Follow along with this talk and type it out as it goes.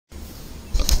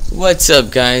What's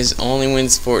up, guys? Only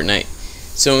wins Fortnite.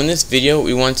 So in this video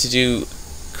we want to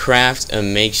craft a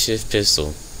makeshift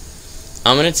pistol.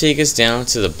 I'm gonna take us down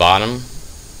to the bottom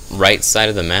right side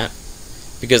of the map,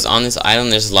 because on this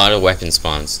island there's a lot of weapon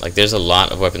spawns. There's a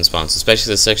lot of weapon spawns,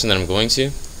 especially the section that I'm going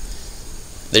to.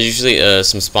 There's usually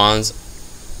some spawns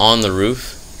on the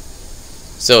roof.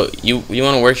 So you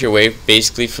want to work your way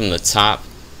basically from the top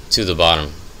to the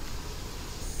bottom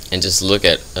and just look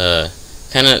at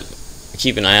kind of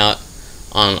keep an eye out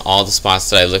on all the spots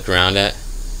that I look around at.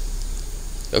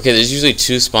 Okay, there's usually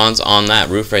 2 spawns on that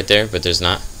roof right there, but there's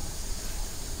not.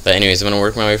 But anyways, I'm going to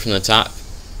work my way from the top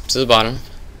to the bottom.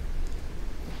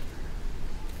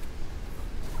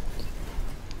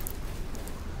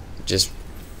 Just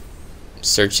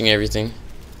searching everything.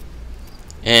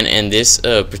 And in this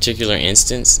particular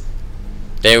instance,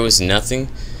 there was nothing.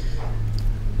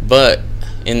 But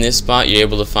in this spot, you're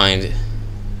able to find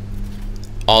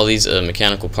all these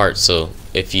mechanical parts. So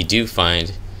if you do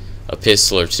find a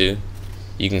pistol or 2,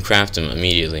 you can craft them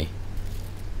immediately.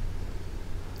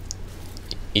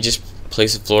 You just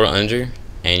place a floor under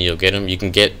and you'll get them. You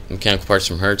can get mechanical parts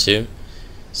from her too.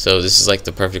 So this is like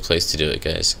the perfect place to do it,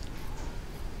 guys.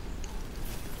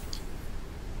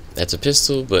 That's a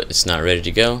pistol, but it's not ready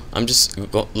to go. I'm just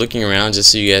looking around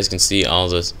just so you guys can see all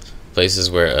the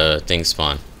places where things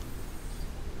spawn.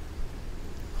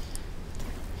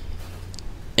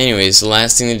 Anyways, the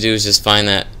last thing to do is just find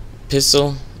that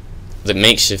pistol, the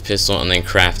makeshift pistol, and then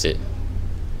craft it.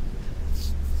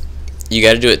 You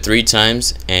gotta do it 3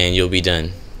 times and you'll be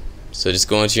done. So just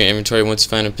go into your inventory once you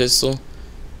find a pistol,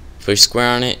 push square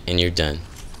on it, and you're done.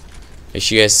 Make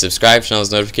sure you guys subscribe, turn on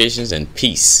those notifications, and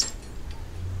peace.